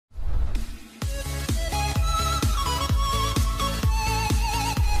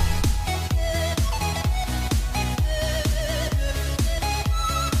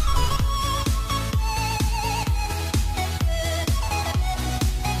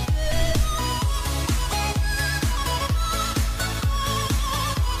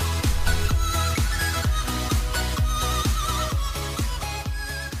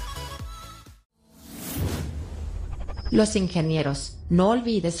Los ingenieros, no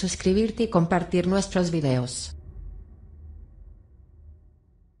olvides suscribirte y compartir nuestros videos.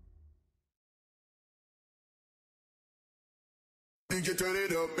 DJ turn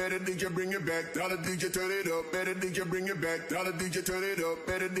it up, better DJ bring it back. Tell the DJ turn it up, better DJ bring it back. Tell the DJ turn it up,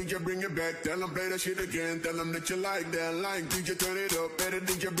 better DJ bring it back. Tell them play that shit again, tell them that you like that line. DJ turn it up, better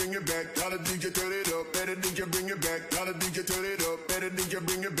DJ bring it back. Tell the DJ turn it up, better DJ bring it back. Tell the DJ turn it up, better DJ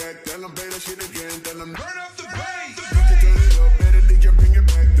bring it back. Tell them play that shit again, tell them turn up the bass. DJ turn it up, better DJ bring it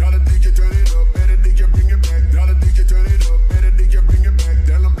back. Tell the DJ turn it up, better DJ bring it back. Tell the DJ turn it up, better DJ bring it back.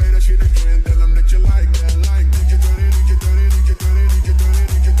 Tell them play that shit again, tell them that you like that line. DJ turn it, DJ turn it, DJ turn it.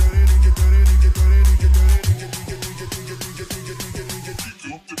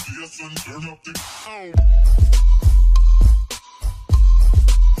 Turn up the turn up the